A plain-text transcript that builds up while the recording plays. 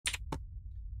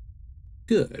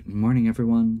Good morning,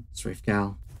 everyone. It's Rafe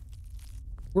Gal.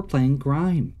 We're playing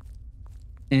Grime.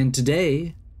 And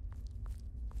today,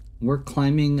 we're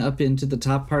climbing up into the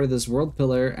top part of this world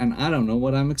pillar, and I don't know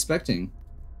what I'm expecting.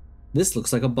 This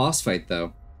looks like a boss fight,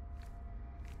 though.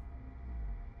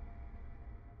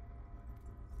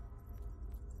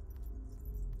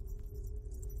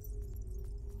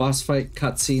 Boss fight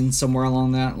cutscene somewhere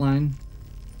along that line.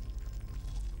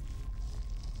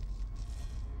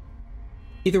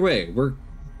 Either way,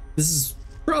 this is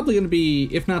probably going to be,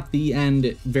 if not the end,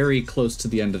 very close to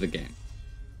the end of the game.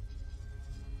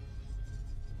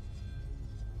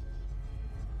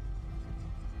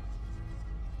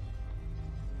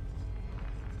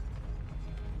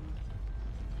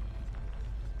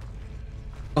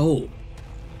 Oh.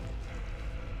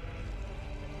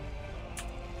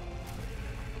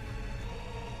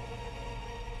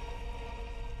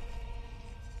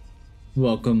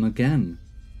 Welcome again,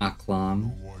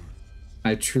 Aklan.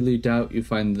 I truly doubt you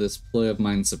find this ploy of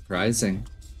mine surprising.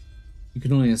 You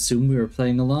can only assume we were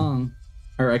playing along.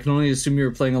 Or I can only assume you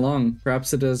were playing along.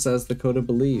 Perhaps it is as the Coda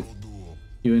believe.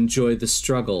 You enjoy the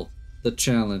struggle, the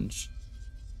challenge.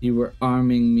 You were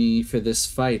arming me for this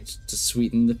fight to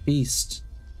sweeten the feast.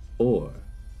 Or...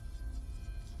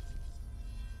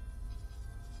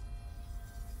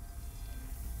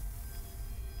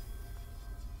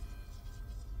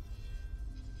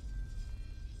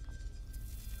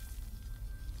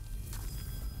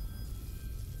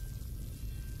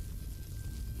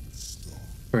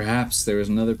 perhaps there is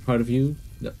another part of you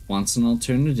that wants an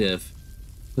alternative.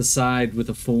 The side with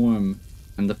a form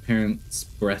and the parent's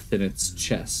breath in its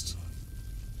chest.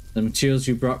 The materials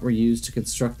you brought were used to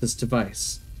construct this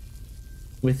device.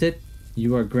 With it,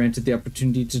 you are granted the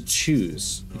opportunity to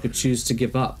choose. You could choose to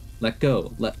give up, let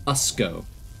go, let us go.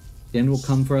 The end will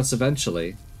come for us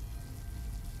eventually.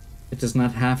 It does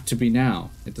not have to be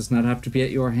now. It does not have to be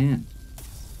at your hand.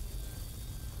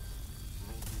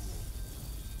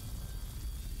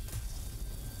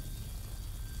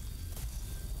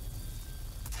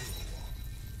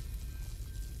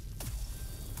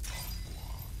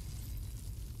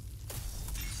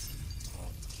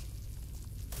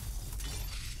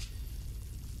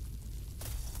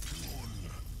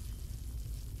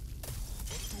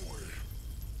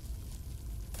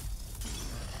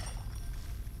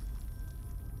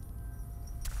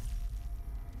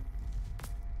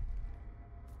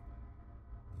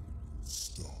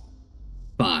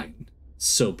 Fine,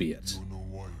 so be it.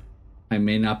 I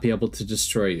may not be able to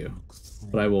destroy you,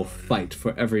 but I will fight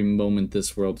for every moment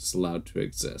this world is allowed to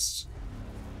exist.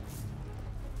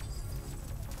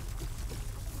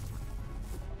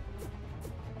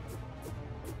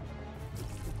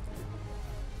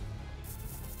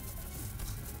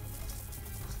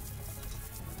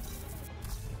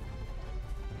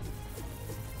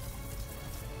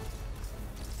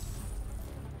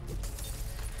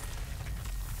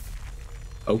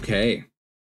 Okay.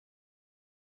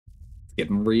 It's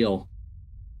getting real.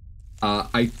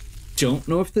 I don't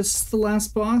know if this is the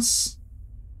last boss,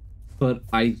 but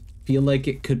I feel like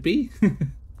it could be.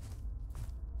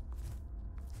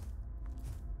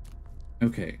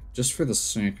 Okay, just for the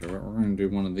sake of it, we're gonna do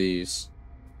one of these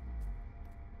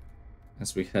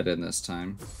as we head in this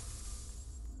time.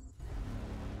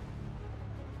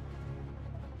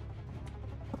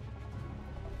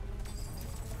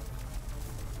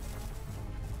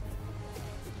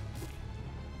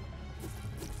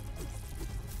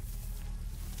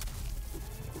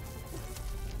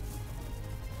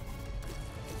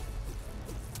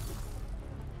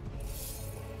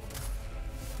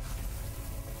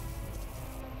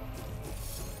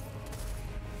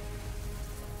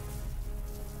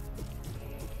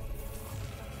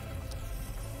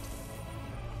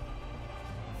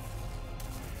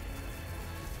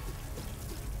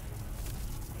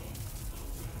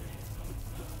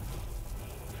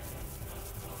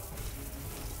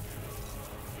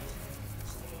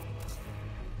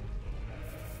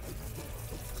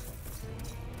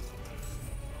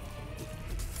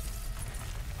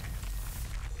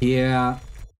 Yeah,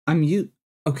 I'm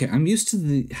used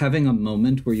to having a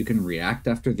moment where you can react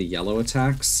after the yellow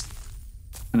attacks,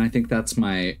 and I think that's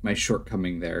my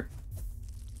shortcoming there.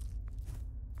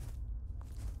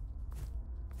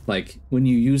 Like when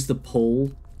you use the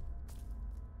pole.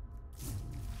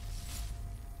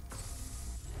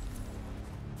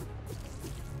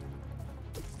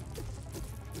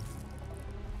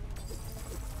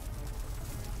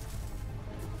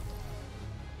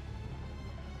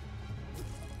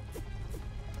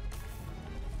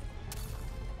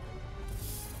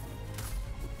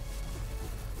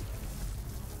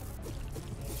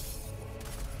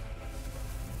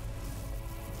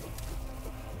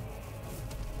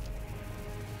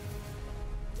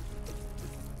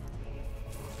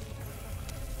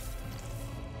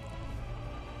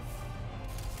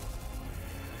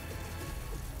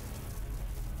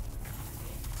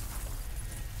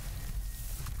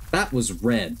 that was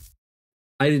red.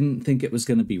 I didn't think it was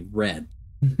going to be red.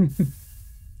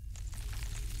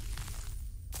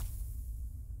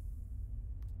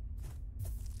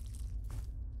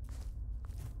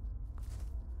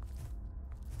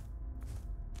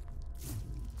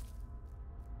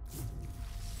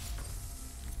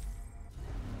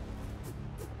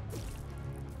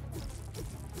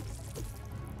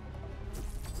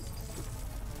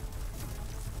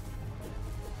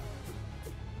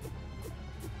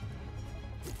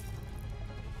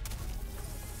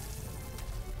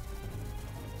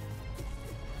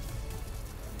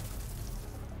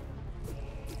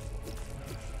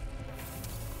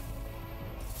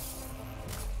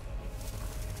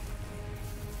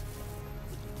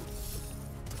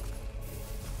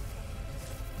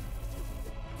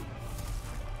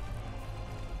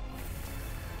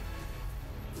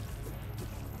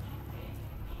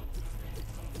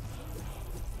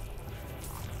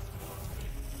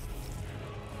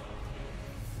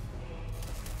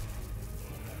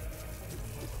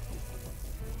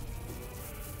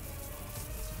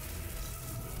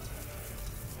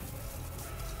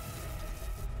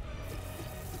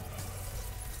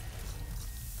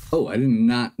 Oh, I did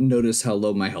not notice how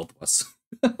low my health was.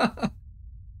 The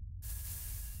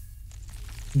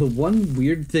one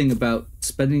weird thing about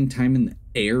spending time in the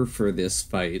air for this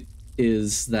fight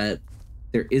is that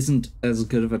there isn't as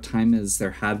good of a time as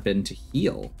there had been to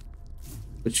heal,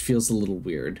 which feels a little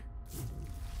weird.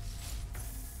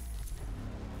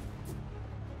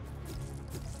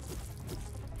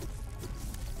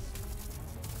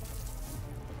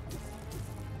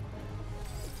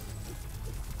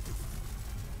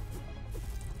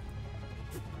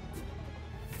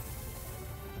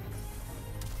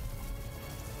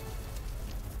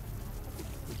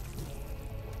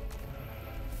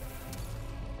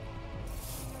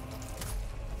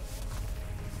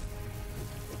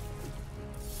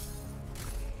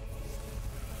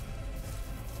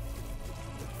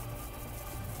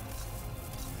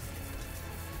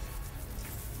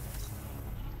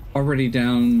 Already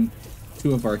down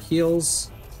 2 of our heals.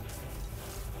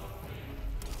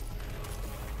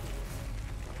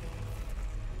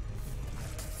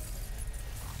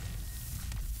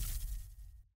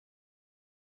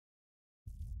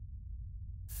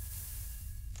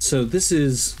 So this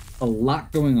is a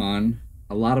lot going on,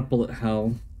 a lot of bullet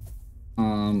hell.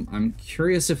 I'm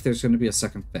curious if there's going to be a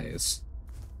second phase,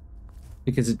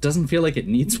 because it doesn't feel like it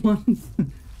needs one.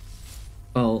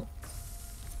 Well,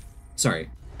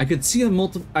 sorry. I could see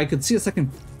a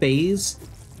second phase.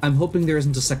 I'm hoping there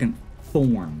isn't a second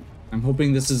form. I'm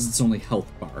hoping this is its only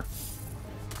health bar.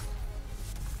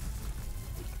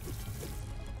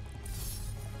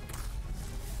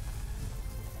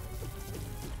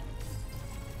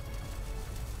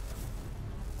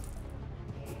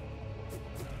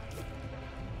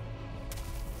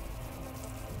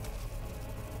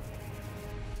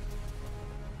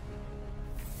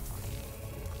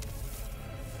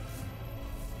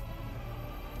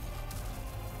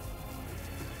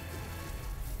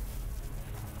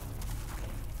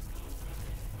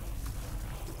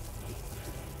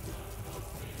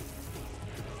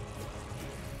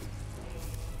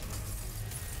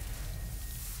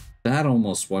 That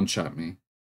almost one-shot me.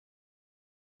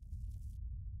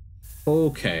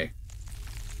 Okay.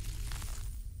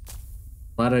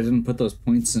 Glad I didn't put those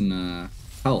points in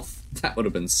health. That would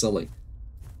have been silly.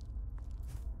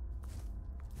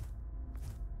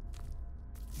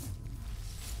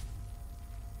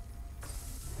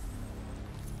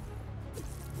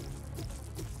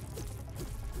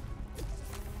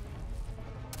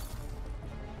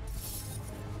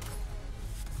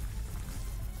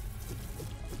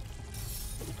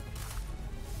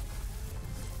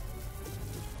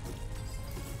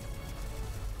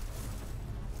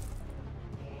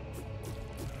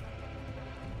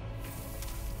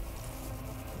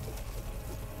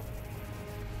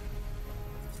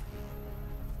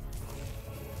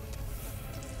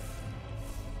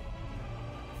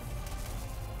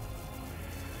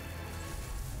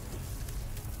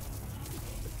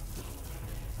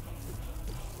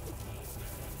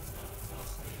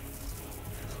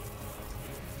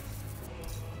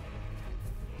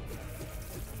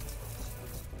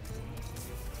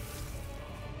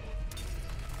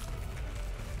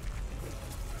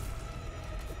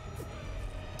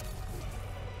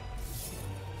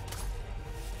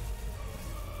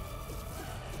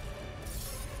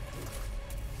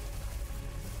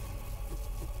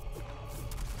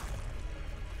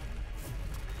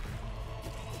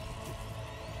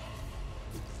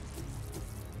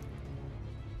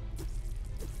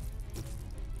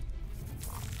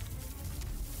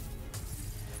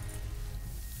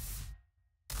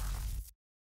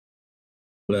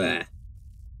 Bleh.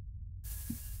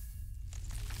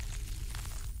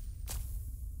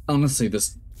 Honestly,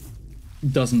 this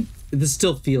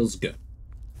still feels good.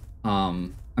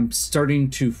 I'm starting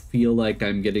to feel like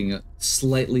I'm getting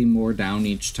slightly more down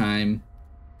each time.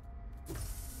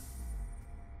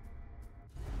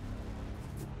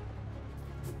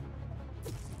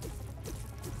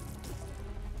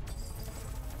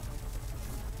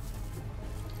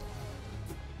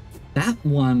 That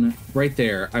one right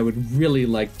there, I would really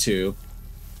like to...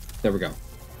 There we go.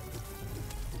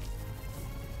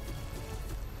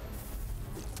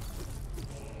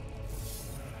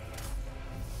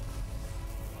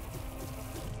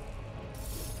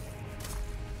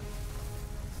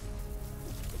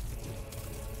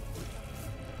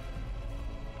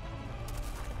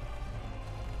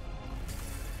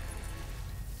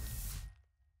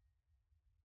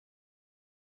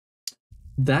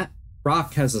 That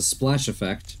rock has a splash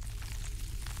effect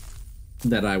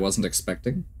that I wasn't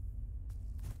expecting.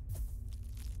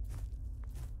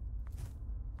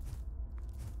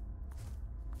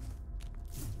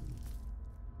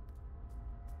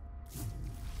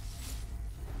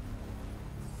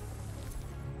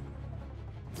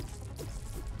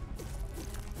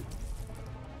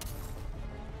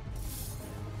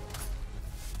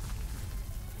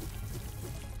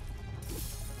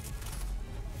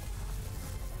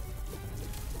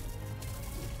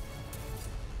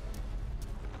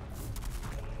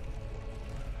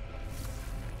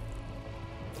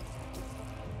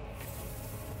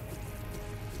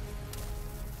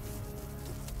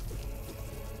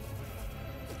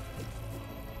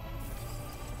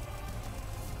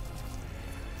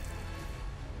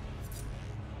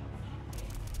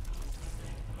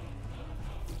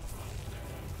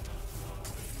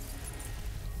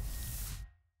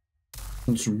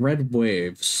 Those red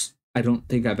waves, I don't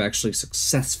think I've actually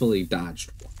successfully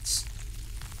dodged once.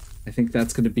 I think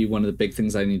that's going to be one of the big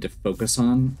things I need to focus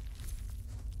on.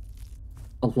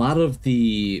 A lot of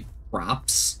the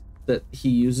props that he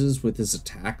uses with his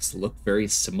attacks look very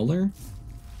similar.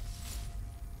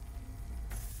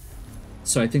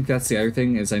 So I think that's the other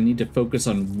thing, is I need to focus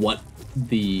on what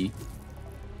the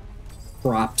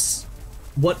props,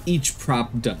 what each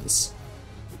prop does.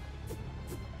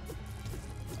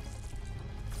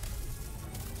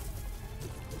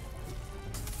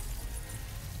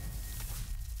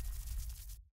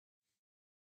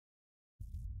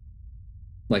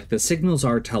 Like, the signals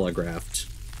are telegraphed.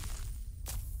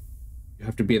 You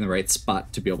have to be in the right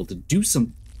spot to be able to do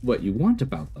what you want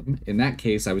about them. In that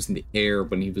case, I was in the air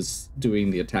when he was doing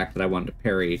the attack that I wanted to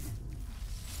parry.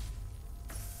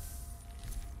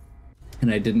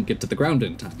 And I didn't get to the ground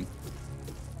in time.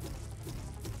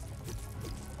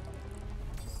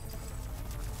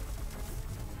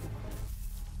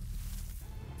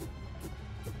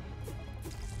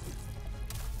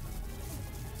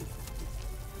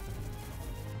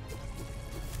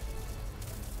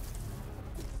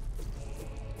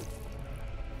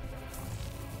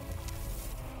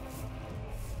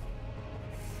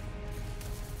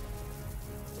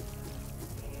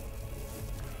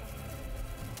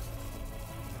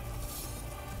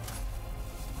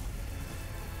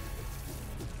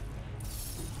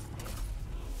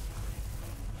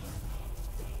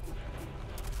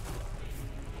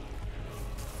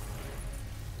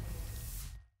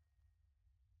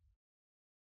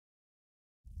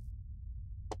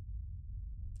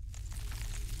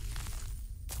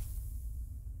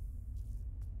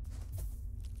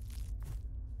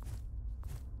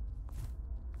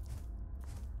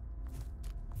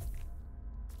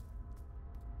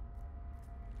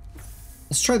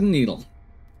 Let's try the needle.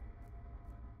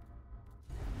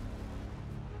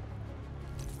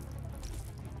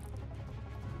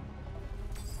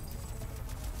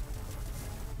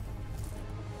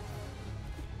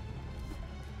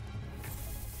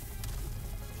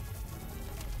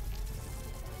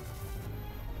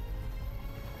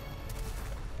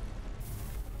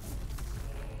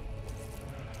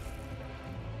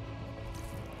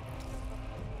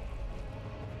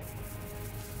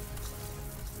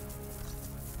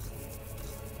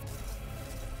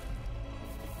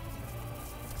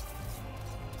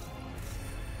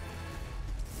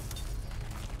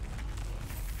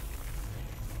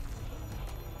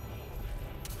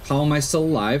 How am I still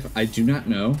alive? I do not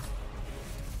know.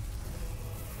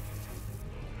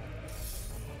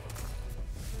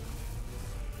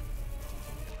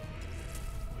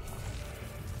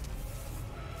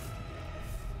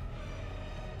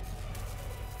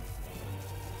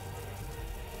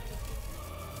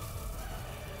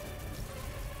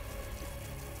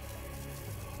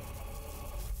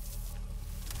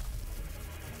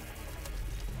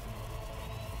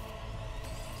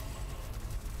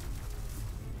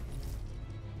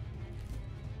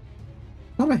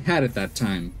 Thought I had it that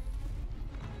time.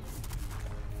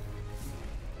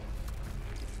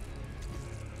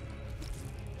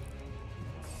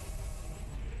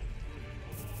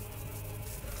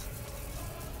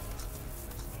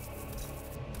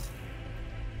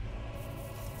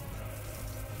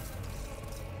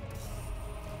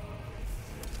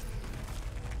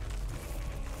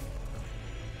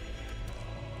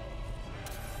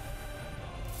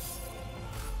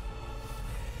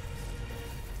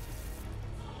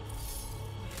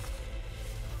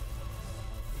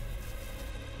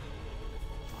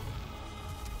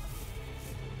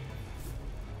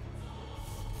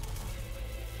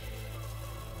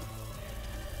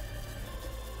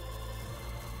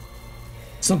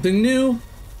 Something new.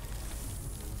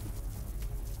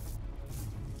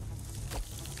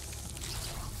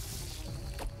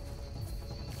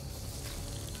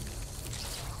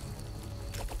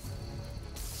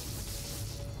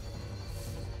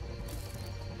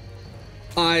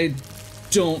 I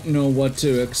don't know what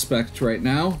to expect right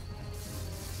now.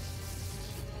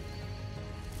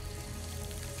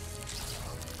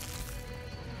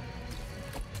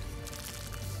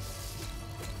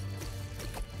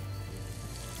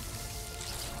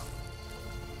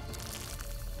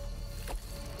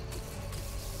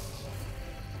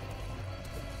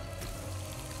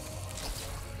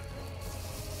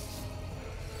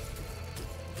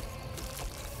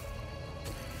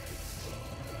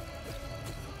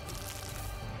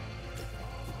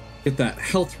 Get that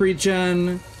health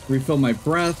regen, refill my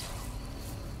breath.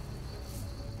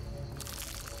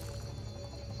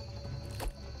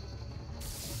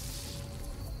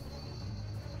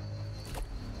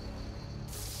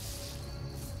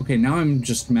 Okay, now I'm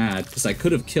just mad because I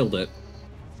could have killed it.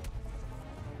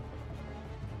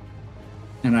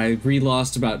 And I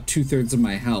re-lost about 2/3 of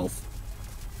my health.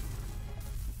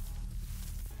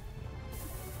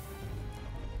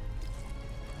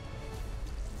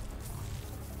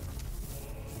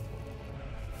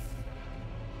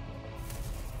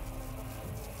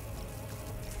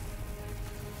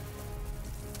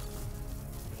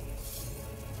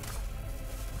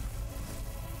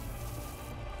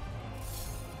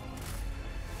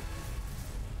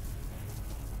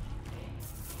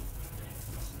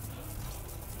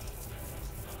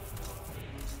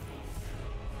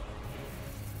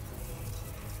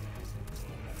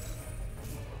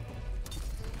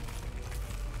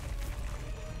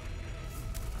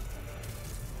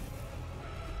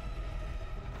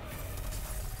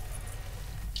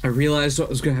 I realized what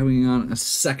was going on a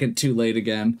second too late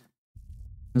again.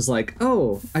 I was like,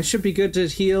 oh, I should be good to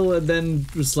heal, and then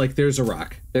it was like, there's a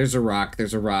rock. There's a rock.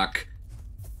 There's a rock.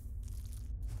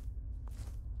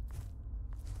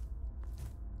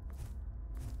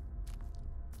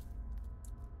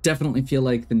 Definitely feel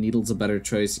like the needle's a better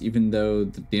choice, even though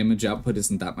the damage output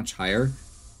isn't that much higher.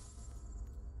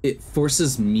 It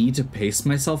forces me to pace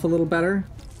myself a little better.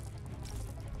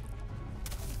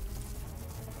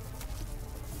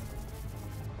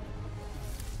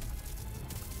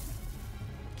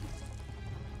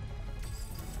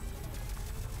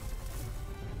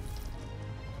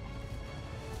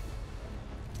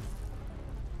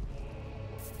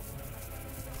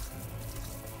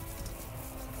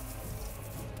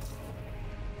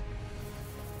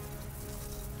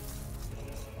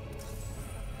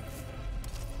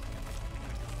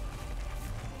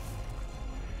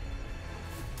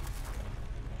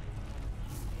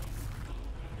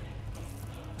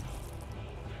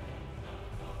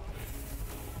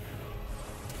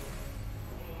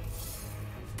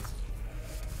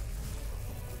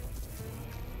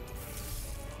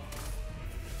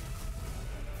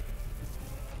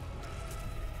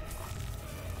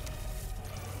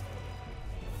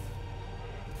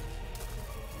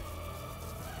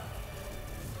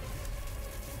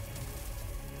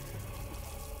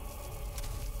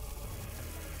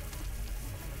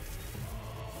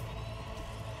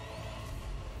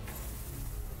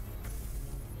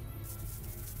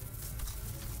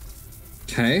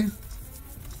 Okay.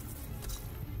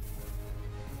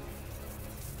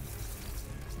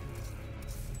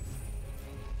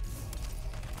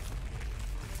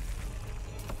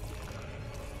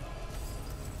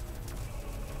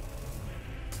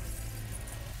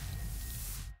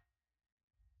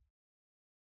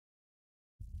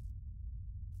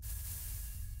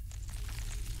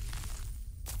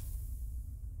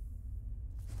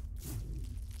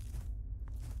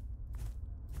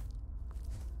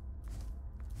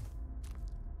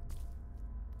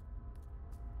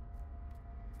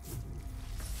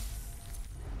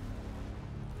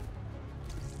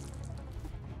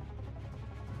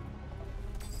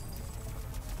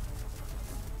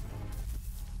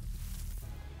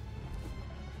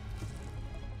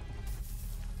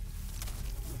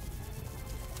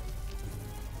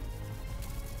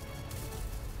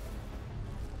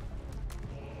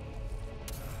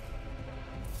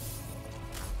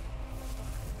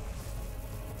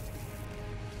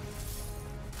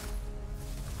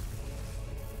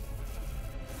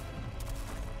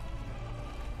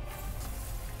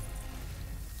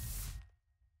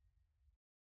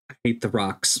 Hate the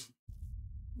rocks.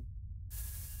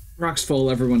 Rocks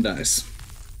fall, everyone dies.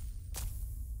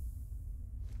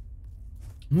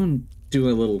 I'm gonna do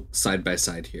a little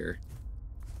side-by-side here.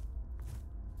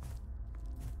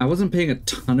 I wasn't paying a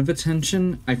ton of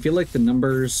attention. I feel like the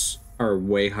numbers are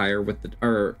way higher with the,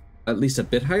 or at least a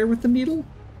bit higher with the needle,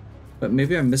 but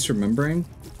maybe I'm misremembering.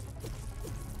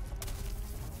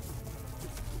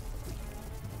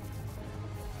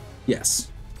 Yes.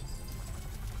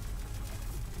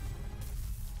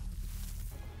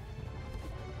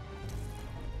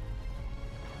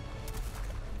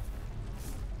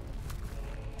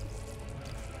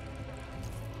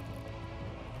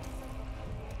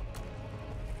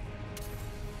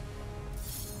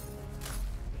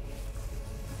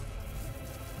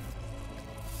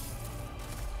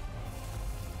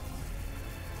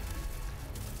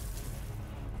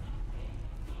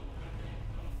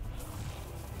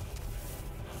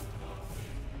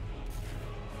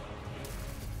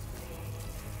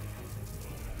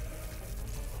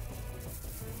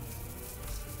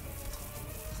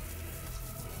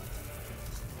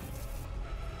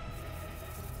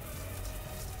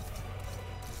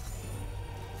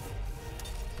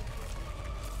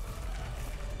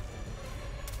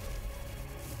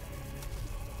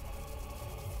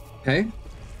 Okay.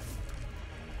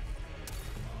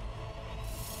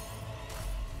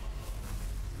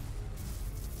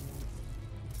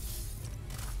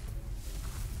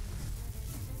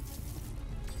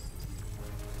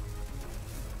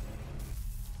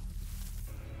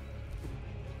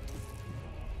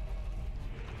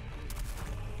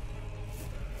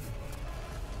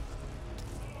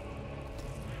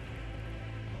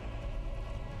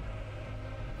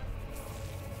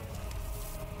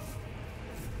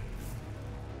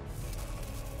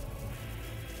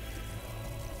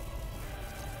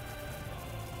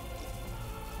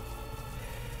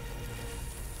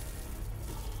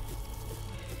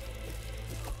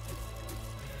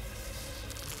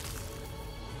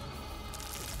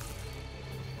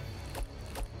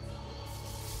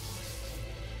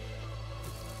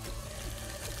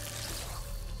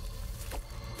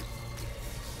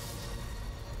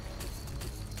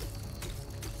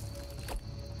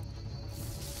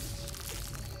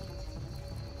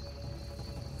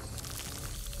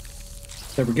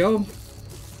 There we go.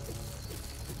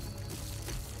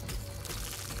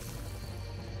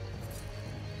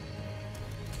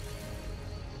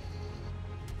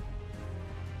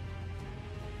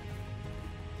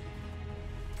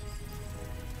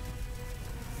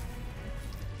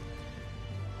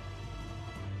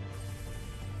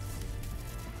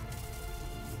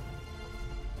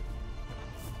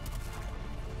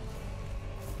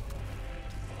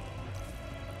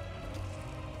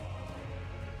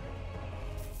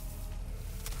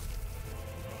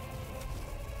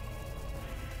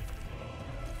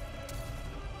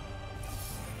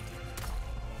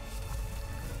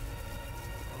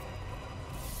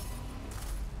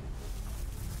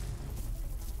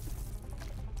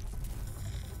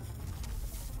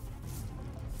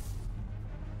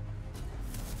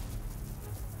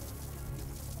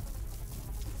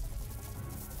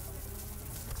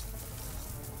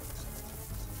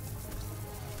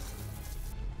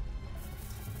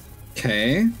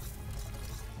 Okay.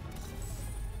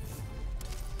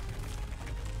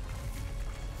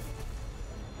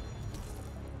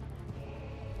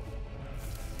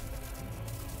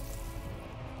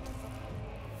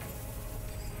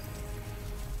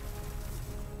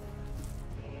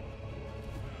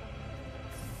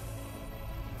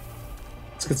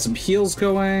 Let's get some heals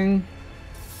going.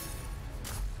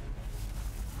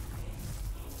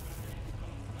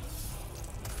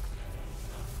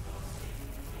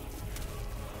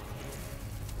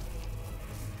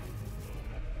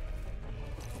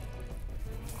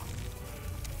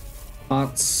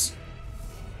 Pots.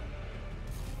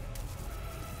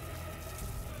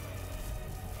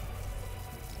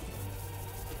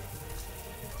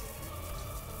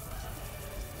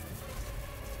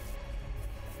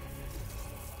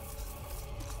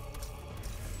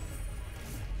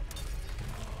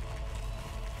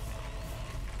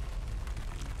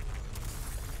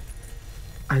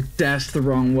 I dashed the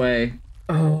wrong way.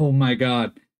 Oh my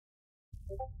god.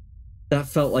 That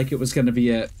felt like it was gonna be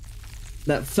it.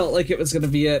 That felt like it was gonna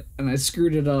be it, and I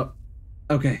screwed it up.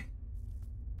 Okay.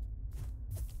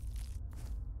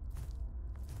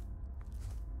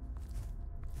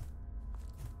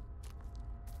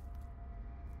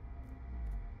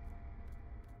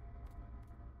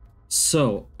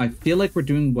 So, I feel like we're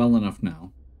doing well enough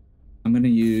now. I'm gonna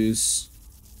use...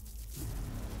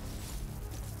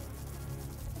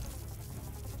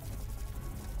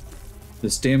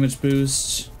 this damage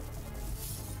boost.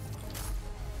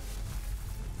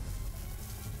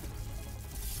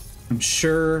 I'm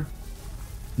sure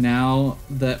now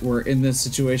that we're in this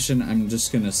situation, I'm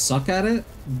just gonna suck at it,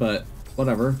 but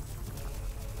whatever.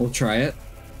 We'll try it.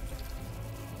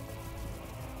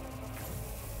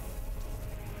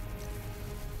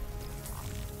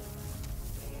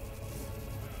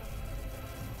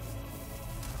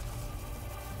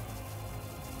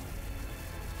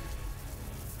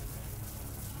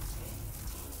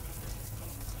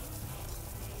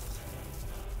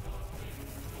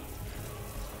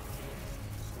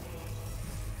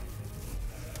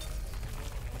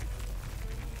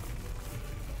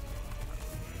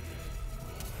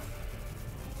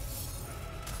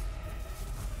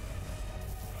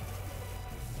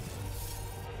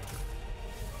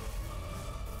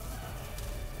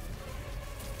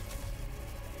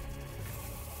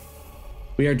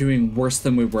 We are doing worse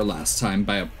than we were last time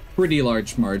by a pretty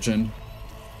large margin.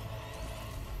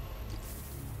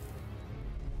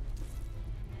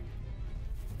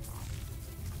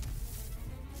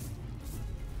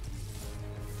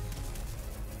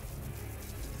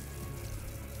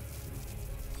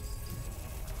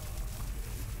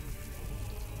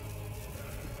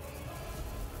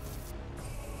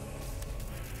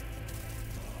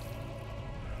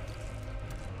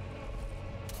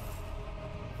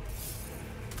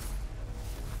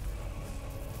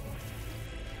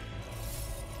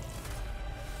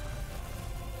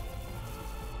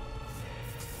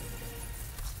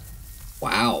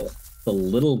 Wow, the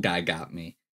little guy got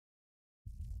me.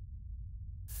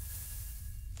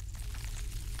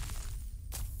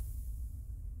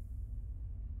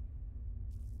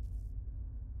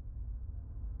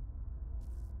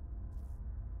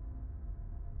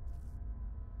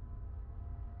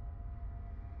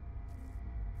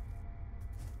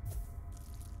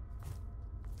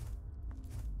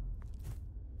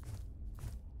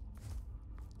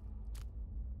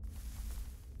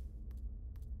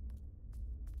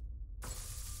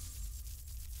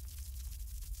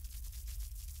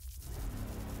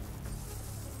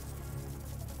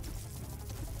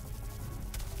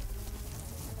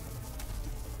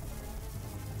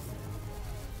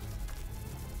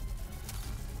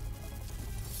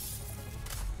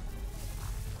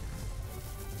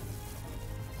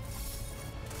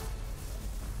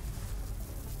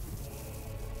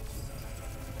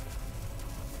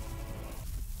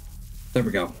 There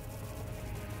we go.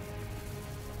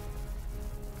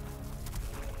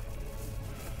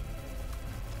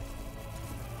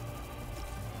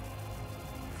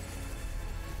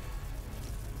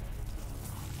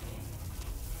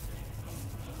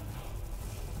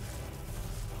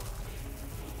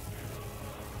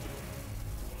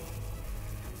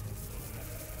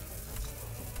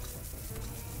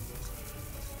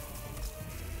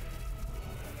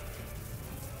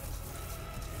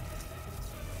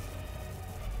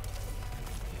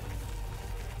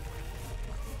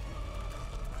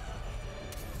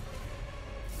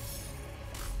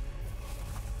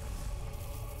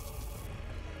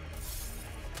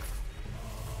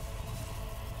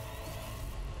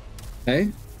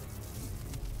 Okay.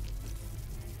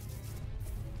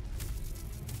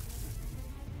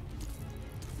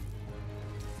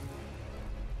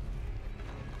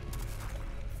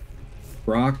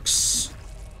 Rocks.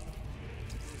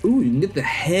 Ooh, you can get the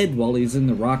head while he's in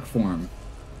the rock form.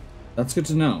 That's good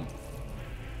to know.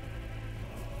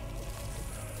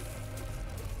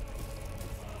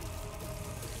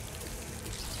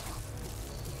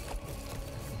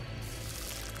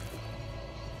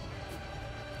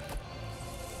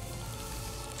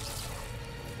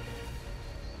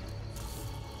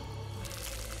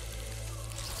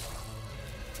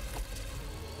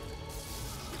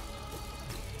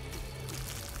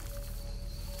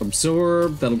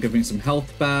 Absorb, that'll give me some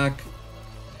health back.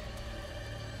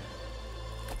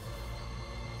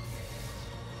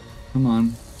 Come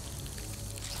on.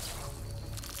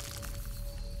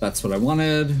 That's what I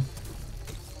wanted.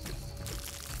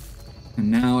 And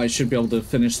now I should be able to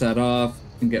finish that off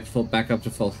and get back up to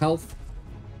full health.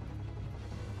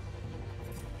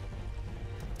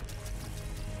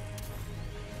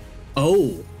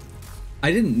 Oh!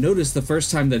 I didn't notice the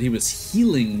first time that he was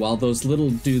healing while those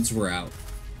little dudes were out.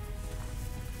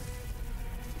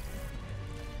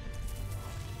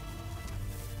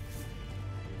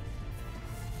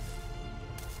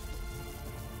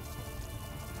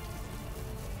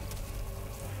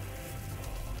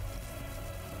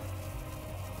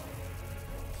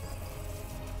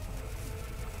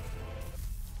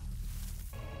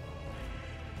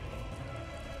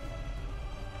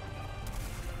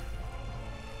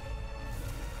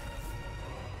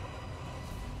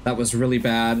 That was really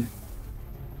bad.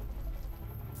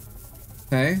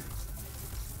 Okay.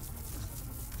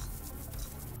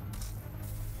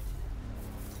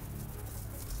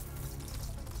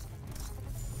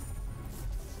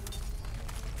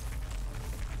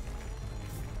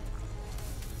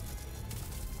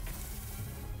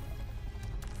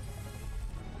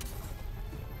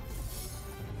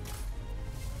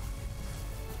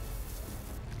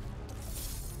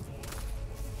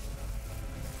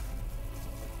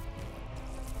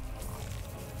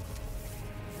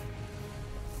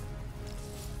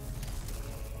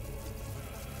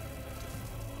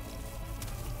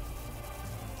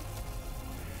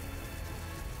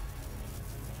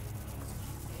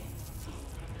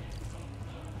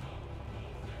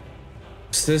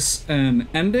 Is this an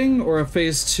ending or a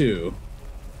phase 2?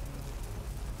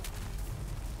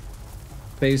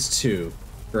 Phase 2.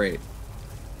 Great.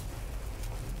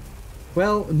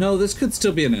 Well, no, this could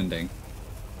still be an ending.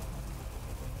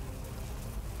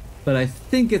 But I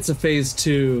think it's a phase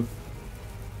 2.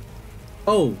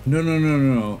 Oh, no, no, no,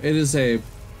 no, no. It is a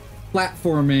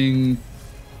platforming...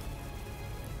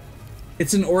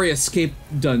 It's an Ori escape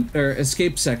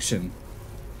escape section.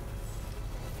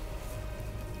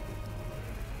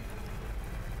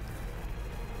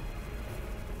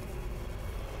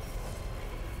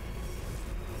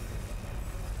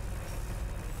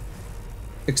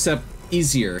 Except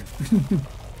easier.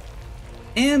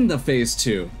 And the phase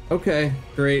 2. Okay,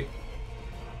 great.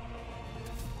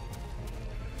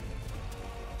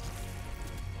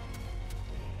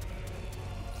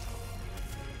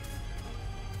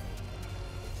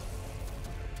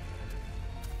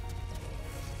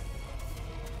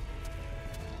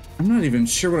 I'm not even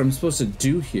sure what I'm supposed to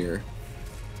do here.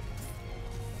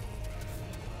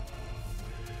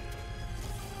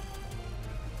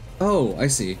 Oh, I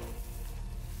see.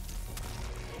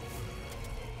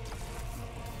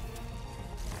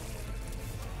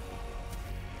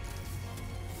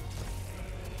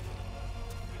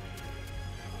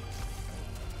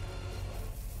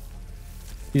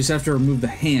 You just have to remove the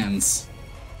hands.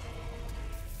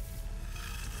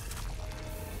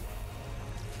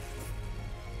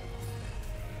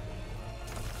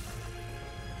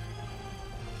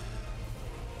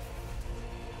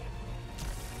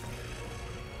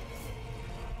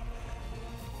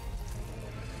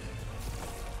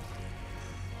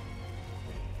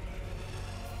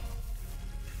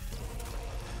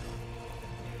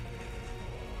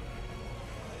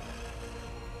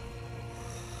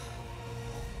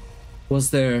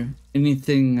 Was there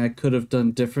anything I could have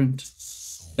done different?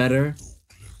 Better?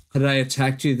 Had I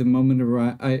attacked you the moment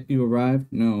you arrived?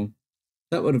 No.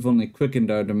 That would have only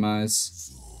quickened our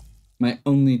demise. My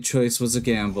only choice was a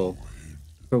gamble.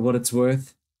 For what it's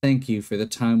worth, thank you for the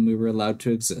time we were allowed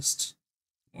to exist.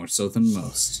 More so than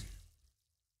most.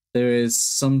 There is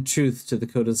some truth to the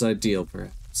Coda's ideal,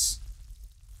 perhaps.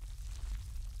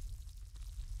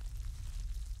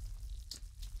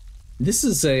 This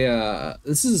is a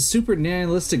super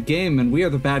nihilistic game, and we are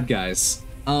the bad guys.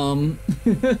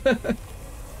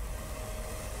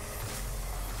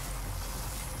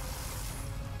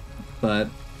 But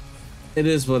it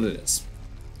is what it is.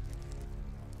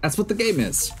 That's what the game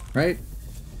is, right?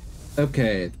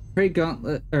 Okay, Prey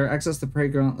Gauntlet, or access the Prey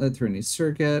Gauntlet through any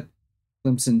circuit,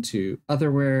 glimpse into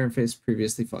Otherwhere, face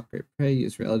previously fought Great Prey,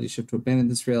 use reality shift to abandon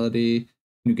this reality,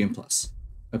 New Game Plus.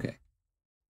 Okay.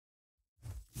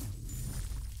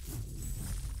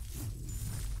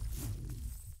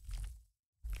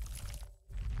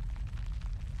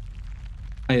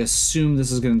 I assume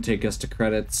this is going to take us to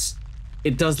credits.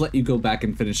 It does let you go back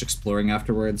and finish exploring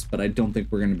afterwards, but I don't think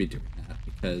we're going to be doing that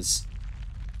because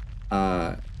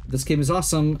this game is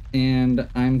awesome and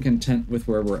I'm content with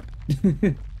where we're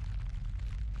at.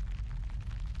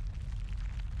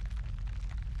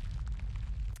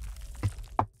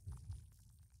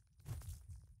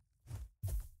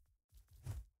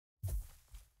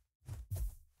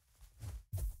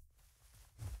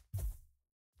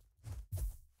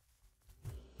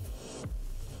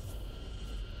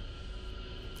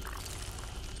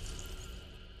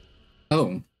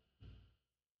 Oh.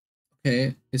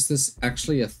 Okay, is this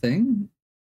actually a thing?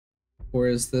 Or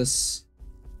is this...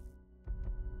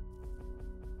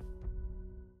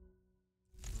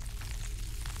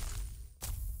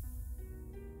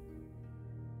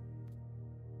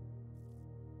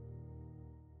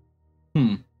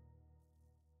 Hmm.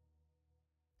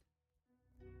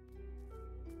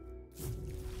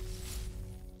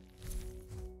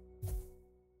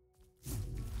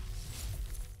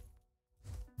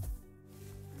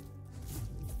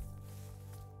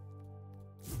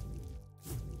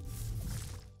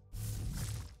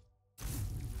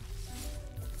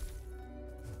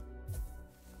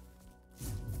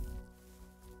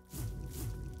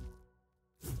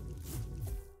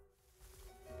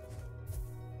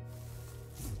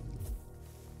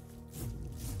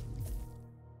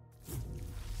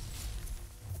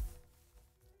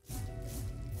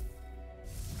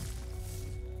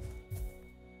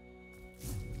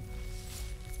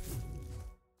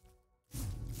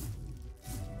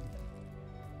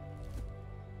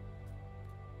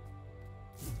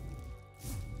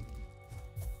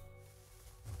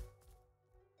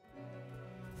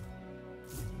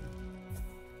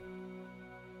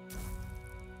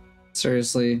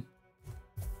 Seriously?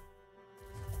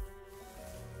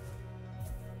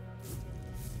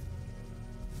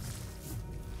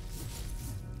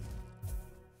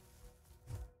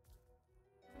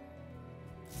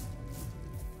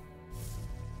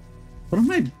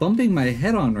 I bumping my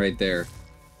head on right there?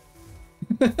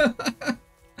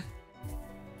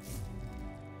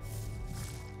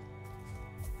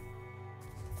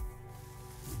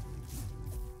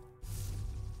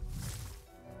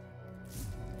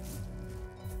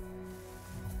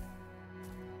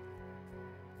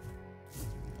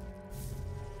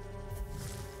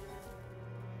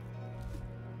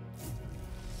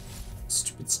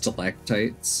 Stupid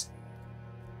stalactites.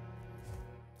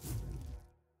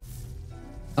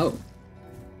 Oh.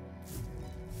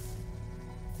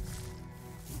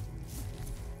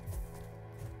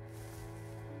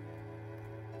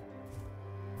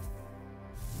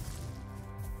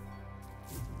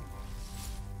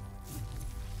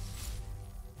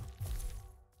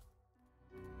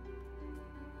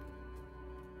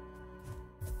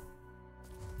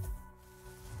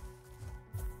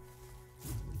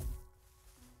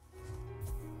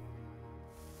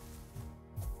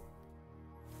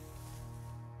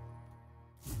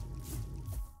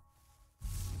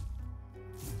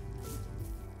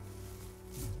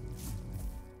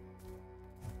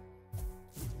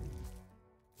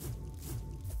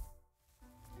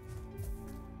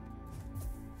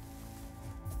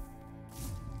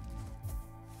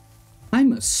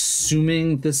 I'm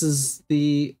assuming this is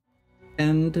the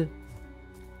end.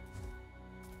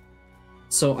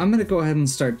 So I'm going to go ahead and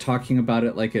start talking about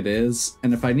it like it is.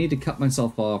 And if I need to cut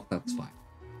myself off, that's fine.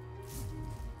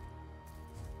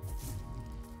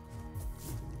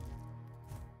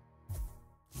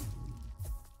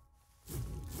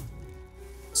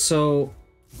 So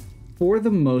for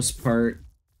the most part,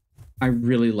 I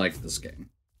really liked this game.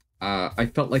 I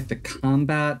felt like the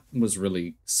combat was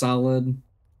really solid.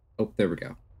 Oh, there we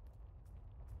go.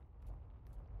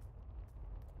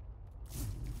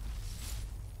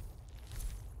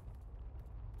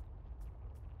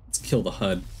 Let's kill the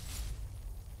HUD.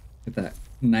 Get that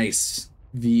nice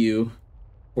view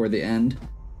for the end.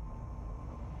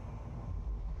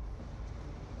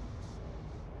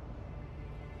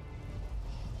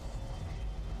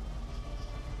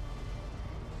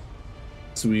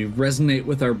 So we resonate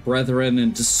with our brethren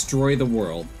and destroy the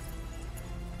world.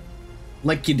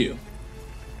 Like you do.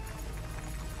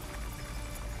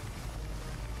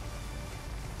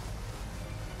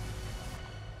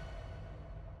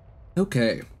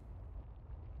 Okay.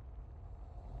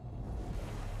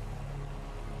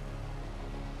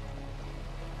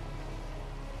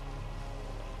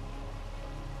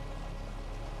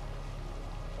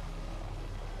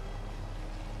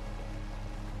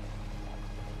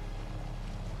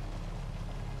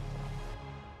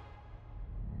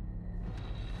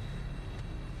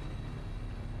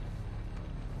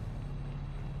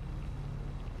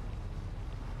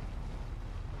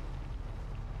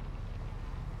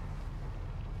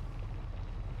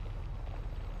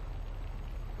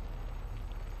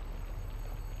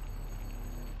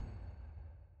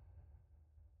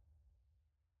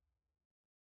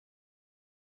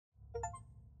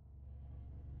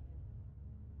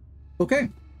 Okay.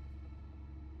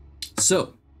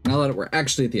 So, now that we're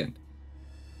actually at the end.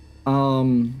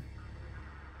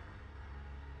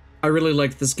 I really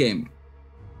liked this game.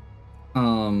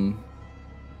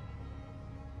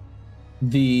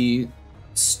 The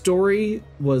story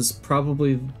was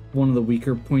probably one of the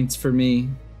weaker points for me.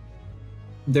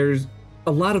 There's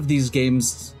a lot of these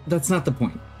games, that's not the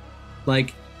point.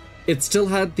 Like, it still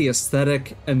had the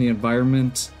aesthetic and the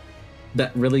environment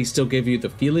that really still gave you the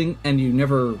feeling, and you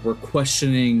never were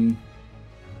questioning,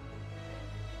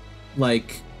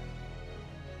 like,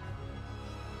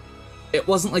 it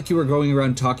wasn't like you were going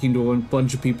around talking to a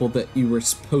bunch of people that you were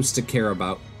supposed to care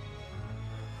about.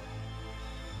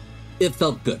 It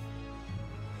felt good.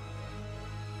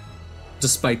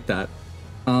 Despite that.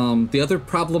 The other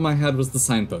problem I had was the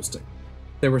signposting.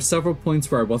 There were several points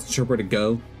where I wasn't sure where to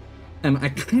go, and I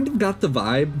kind of got the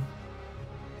vibe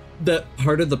that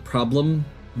part of the problem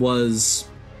was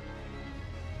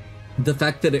the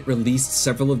fact that it released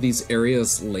several of these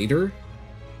areas later.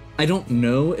 I don't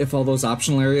know if all those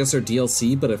optional areas are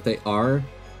DLC, but if they are,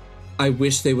 I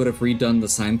wish they would have redone the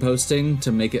signposting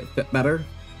to make it fit better.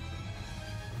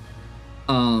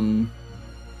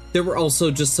 There were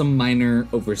also just some minor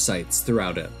oversights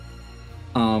throughout it.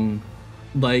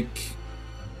 Like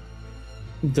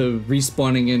the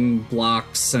respawning in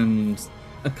blocks, and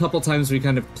a couple times we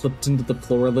kind of clipped into the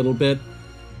floor a little bit.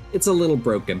 It's a little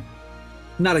broken.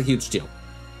 Not a huge deal.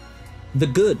 The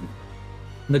good.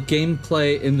 The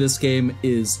gameplay in this game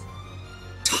is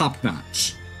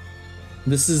top-notch.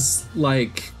 This is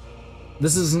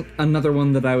another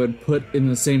one that I would put in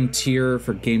the same tier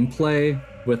for gameplay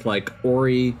with like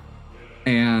Ori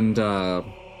and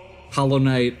Hollow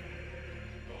Knight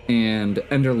and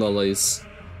Ender Lilies,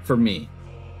 for me,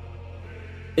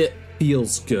 it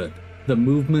feels good. The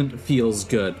movement feels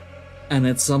good. And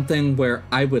it's something where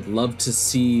I would love to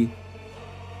see,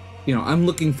 you know, I'm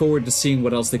looking forward to seeing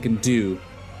what else they can do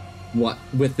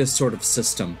with this sort of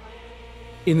system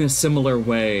in a similar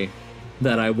way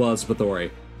that I was with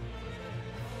Ori.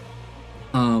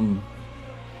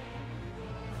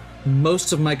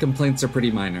 Most of my complaints are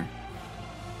pretty minor.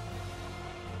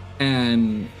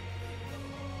 And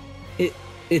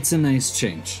it's a nice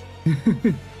change.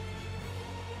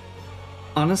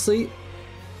 Honestly,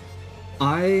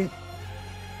 I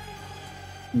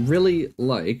really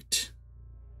liked,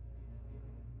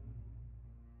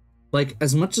 like,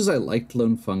 as much as I liked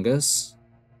Lone Fungus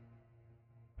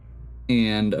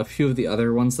and a few of the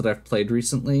other ones that I've played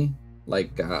recently,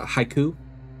 like Haiku,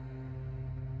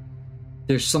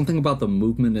 there's something about the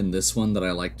movement in this one that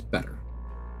I liked better.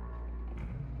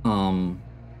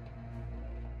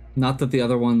 Not that the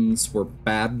other ones were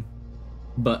bad,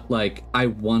 but like I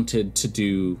wanted to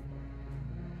do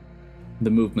the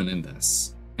movement in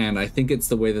this. And I think it's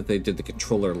the way that they did the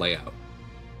controller layout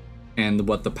and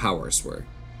what the powers were.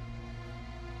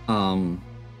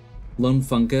 Lone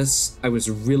Fungus, I was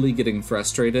really getting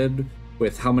frustrated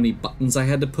with how many buttons I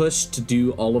had to push to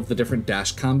do all of the different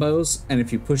dash combos, and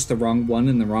if you push the wrong one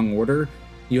in the wrong order,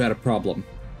 you had a problem.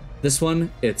 This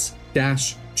one, it's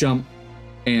dash, jump,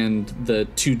 and the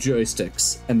 2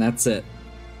 joysticks, and that's it.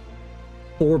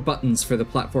 4 buttons for the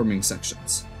platforming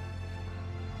sections.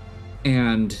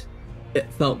 And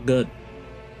it felt good.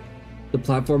 The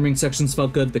platforming sections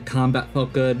felt good, the combat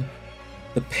felt good,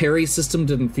 the parry system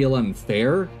didn't feel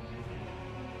unfair.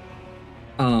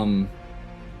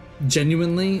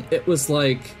 Genuinely, it was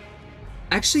like...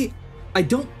 Actually, I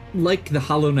don't like the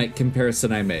Hollow Knight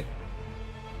comparison I made.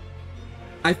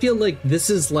 I feel like this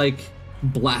is like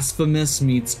Blasphemous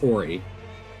meets Ori.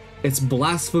 It's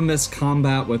Blasphemous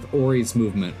combat with Ori's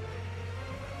movement.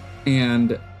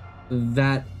 And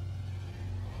that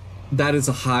is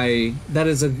a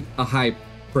high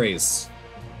praise.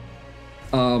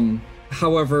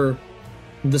 However,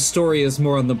 the story is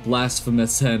more on the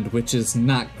Blasphemous end, which is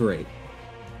not great.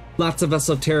 Lots of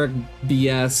esoteric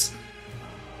BS,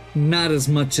 not as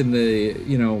much in the,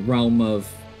 you know, realm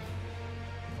of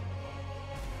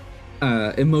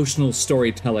emotional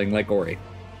storytelling like Ori.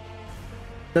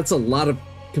 That's a lot of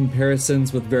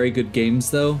comparisons with very good games,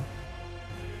 though,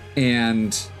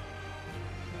 and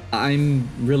I'm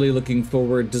really looking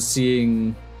forward to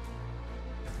seeing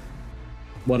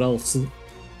what else,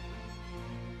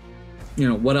 you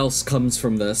know, what else comes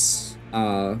from this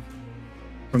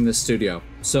studio.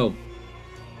 So,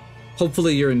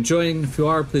 hopefully you're enjoying. If you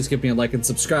are, please give me a like and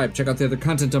subscribe. Check out the other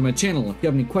content on my channel. If you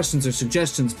have any questions or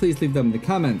suggestions, please leave them in the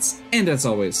comments. And as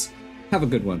always, have a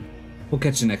good one. We'll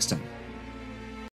catch you next time.